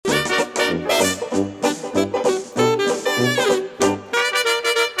Hey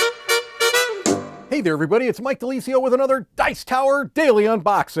there everybody, it's Mike DeLisio with another Dice Tower Daily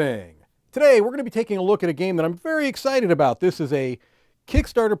Unboxing. Today we're going to be taking a look at a game that I'm very excited about. This is a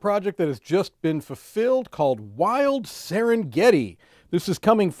Kickstarter project that has just been fulfilled called Wild Serengeti. This is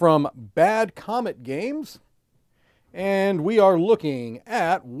coming from Bad Comet Games, and we are looking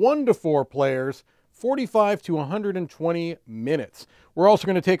at 1 to 4 players, 45 to 120 minutes. We're also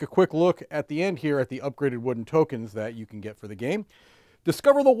going to take a quick look at the end here at the upgraded wooden tokens that you can get for the game.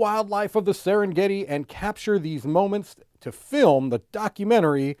 Discover the wildlife of the Serengeti and capture these moments to film the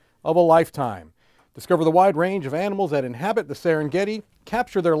documentary of a lifetime. Discover the wide range of animals that inhabit the Serengeti,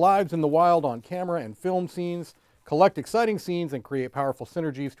 capture their lives in the wild on camera and film scenes, collect exciting scenes and create powerful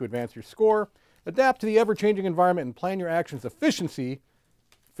synergies to advance your score, adapt to the ever-changing environment and plan your actions efficiently,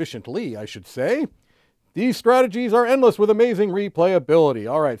 I should say. These strategies are endless with amazing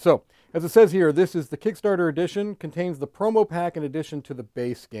replayability. All right, so as it says here, this is the Kickstarter edition, contains the promo pack in addition to the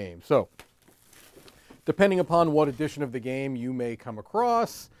base game. So, depending upon what edition of the game you may come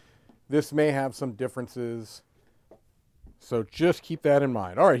across, this may have some differences. So just keep that in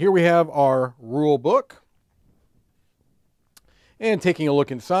mind. All right, here we have our rule book. And taking a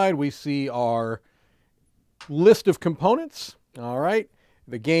look inside, we see our list of components. All right,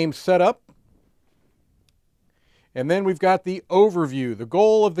 the game setup. And then we've got the overview. The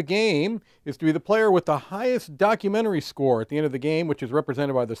goal of the game is to be the player with the highest documentary score at the end of the game, which is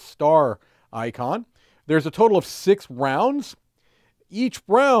represented by the star icon. There's a total of 6 rounds. Each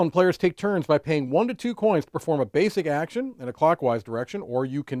round, players take turns by paying 1 to 2 coins to perform a basic action in a clockwise direction, or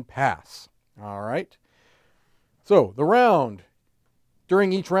you can pass. All right. So the round.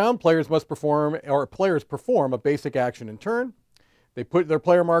 During each round, players perform a basic action in turn. They put their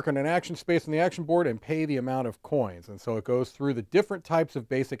player mark on an action space on the action board and pay the amount of coins. And so it goes through the different types of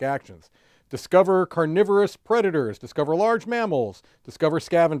basic actions. Discover carnivorous predators, discover large mammals, discover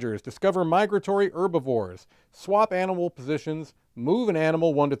scavengers, discover migratory herbivores, swap animal positions, move an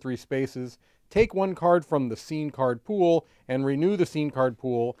animal 1 to 3 spaces, take 1 card from the scene card pool, and renew the scene card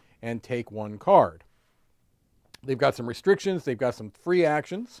pool and take 1 card. They've got some restrictions. They've got some free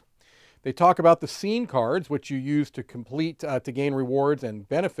actions. They talk about the scene cards, which you use to complete, to gain rewards and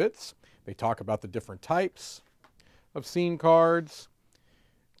benefits. They talk about the different types of scene cards,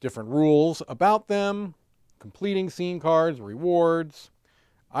 different rules about them, completing scene cards, rewards,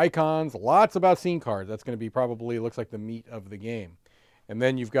 icons, lots about scene cards. That's going to be probably, looks like the meat of the game. And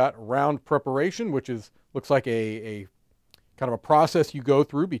then you've got round preparation, which looks like a kind of a process you go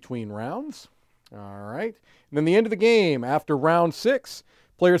through between rounds. All right. And then the end of the game, after round 6,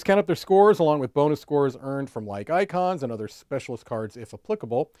 players count up their scores along with bonus scores earned from like icons and other specialist cards if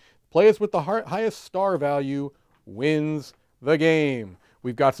applicable. Players with the highest star value wins the game.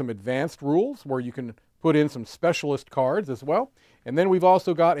 We've got some advanced rules where you can put in some specialist cards as well. And then we've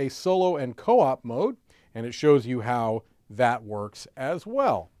also got a solo and co-op mode, and it shows you how that works as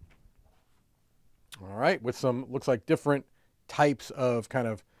well. All right, with some, looks like different types of kind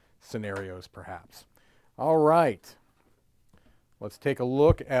of scenarios perhaps. All right. Let's take a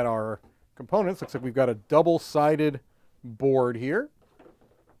look at our components. Looks like we've got a double-sided board here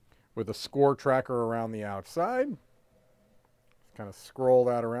with a score tracker around the outside. Just kind of scroll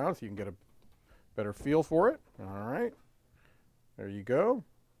that around so you can get a better feel for it. All right. There you go.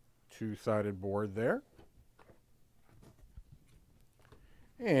 2-sided board there.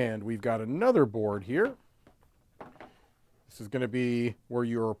 And we've got another board here. This is going to be where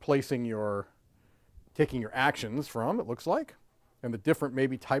you're placing taking your actions from, it looks like. And the different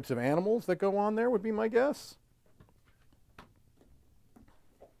maybe types of animals that go on there would be my guess.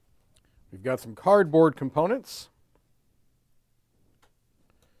 We've got some cardboard components.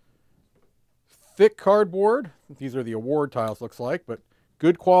 Thick cardboard. These are the award tiles, looks like, but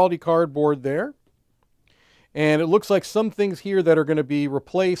good quality cardboard there. And it looks like some things here that are going to be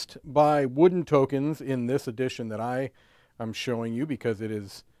replaced by wooden tokens in this edition that I'm showing you because it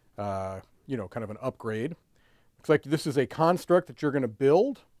is, you know, kind of an upgrade. Looks like this is a construct that you're going to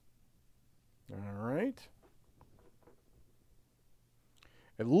build. All right.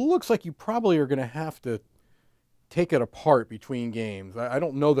 It looks like you probably are going to have to take it apart between games. I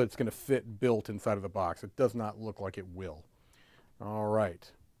don't know that it's going to fit built inside of the box. It does not look like it will. All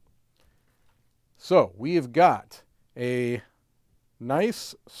right. So we have got a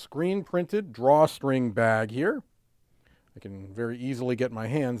nice screen printed drawstring bag here. I can very easily get my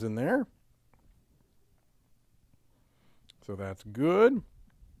hands in there. So that's good.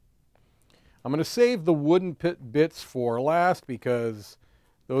 I'm going to save the wooden bits for last because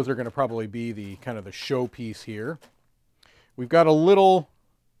those are going to probably be the kind of the showpiece here. We've got a little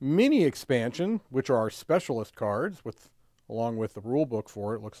mini expansion, which are our specialist cards, along with the rule book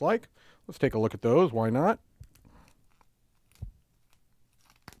for it, looks like. Let's take a look at those. Why not?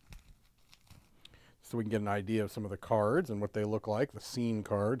 So we can get an idea of some of the cards and what they look like. The scene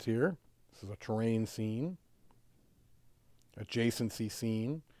cards here. This is a terrain scene, adjacency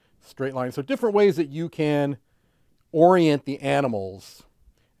scene, straight line. So different ways that you can orient the animals.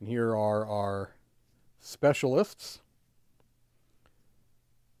 And here are our specialists.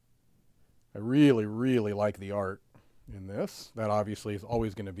 I really, really like the art in this. That obviously is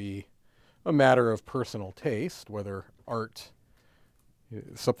always going to be a matter of personal taste, whether art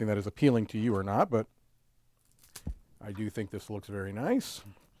is something that is appealing to you or not, but I do think this looks very nice.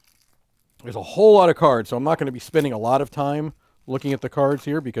 There's a whole lot of cards, so I'm not going to be spending a lot of time looking at the cards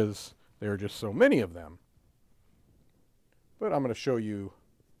here because there are just so many of them. But I'm going to show you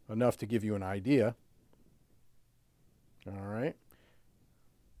enough to give you an idea. All right.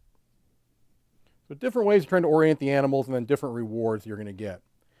 So different ways of trying to orient the animals and then different rewards you're going to get.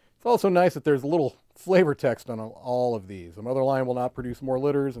 It's also nice that there's a little flavor text on all of these. The mother lion will not produce more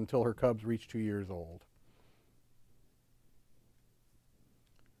litters until her cubs reach 2 years old.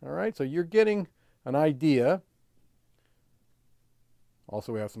 All right, so you're getting an idea.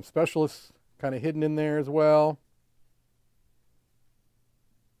 Also, we have some specialists kind of hidden in there as well.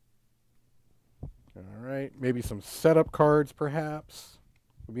 All right, maybe some setup cards perhaps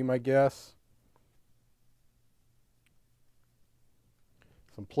would be my guess.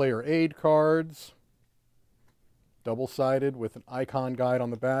 Some player aid cards, double-sided with an icon guide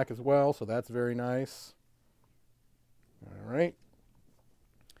on the back as well, so that's very nice. All right.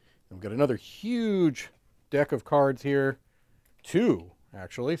 We've got another huge deck of cards here. 2,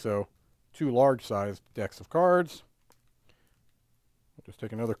 actually, so 2 large-sized decks of cards. We'll just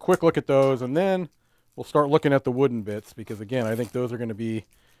take another quick look at those, and then we'll start looking at the wooden bits, because, again, I think those are going to be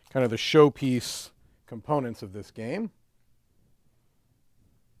kind of the showpiece components of this game.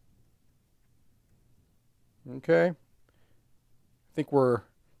 Okay. I think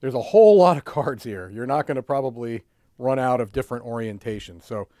there's a whole lot of cards here. You're not going to probably run out of different orientations.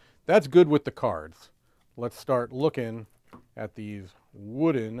 So that's good with the cards. Let's start looking at these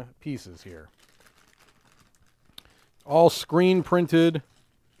wooden pieces here. All screen printed.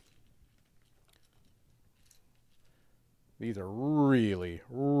 These are really,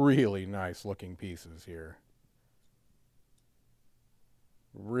 really nice looking pieces here.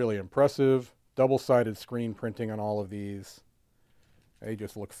 Really impressive. Double-sided screen printing on all of these. They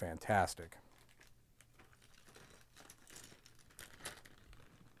just look fantastic.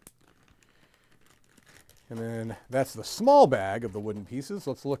 And then that's the small bag of the wooden pieces.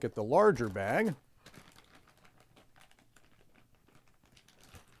 Let's look at the larger bag.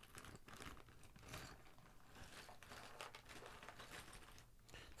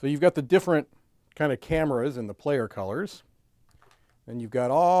 So you've got the different kind of cameras and the player colors. And you've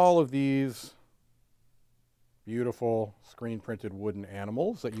got all of these beautiful screen printed wooden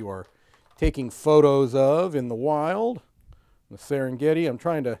animals that you are taking photos of in the wild. The Serengeti, I'm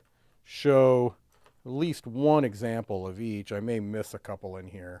trying to show at least one example of each. I may miss a couple in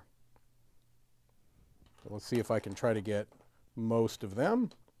here. So let's see if I can try to get most of them.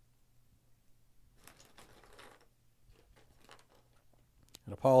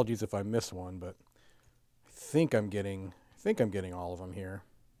 And apologies if I miss one, but I think I'm getting all of them here.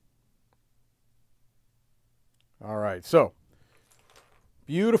 All right, so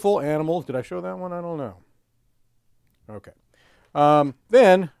beautiful animals. Did I show that one? I don't know. Okay.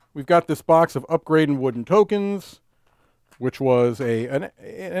 Then we've got this box of upgrading wooden tokens, which was an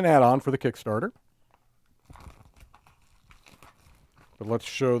add-on for the Kickstarter. But let's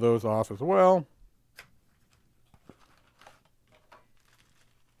show those off as well.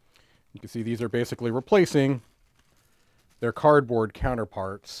 You can see these are basically replacing their cardboard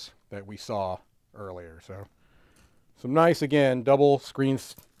counterparts that we saw earlier. So some nice, again, double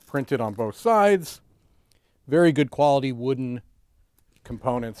screens printed on both sides. Very good quality wooden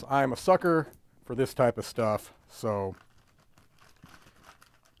components. I'm a sucker for this type of stuff, so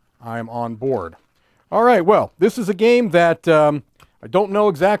I'm on board. All right, well, this is a game that I don't know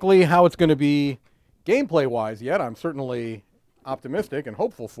exactly how it's going to be gameplay-wise yet. I'm certainly optimistic and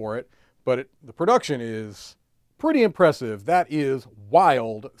hopeful for it, but the production is pretty impressive. That is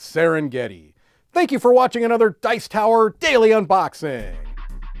Wild Serengeti. Thank you for watching another Dice Tower Daily Unboxing.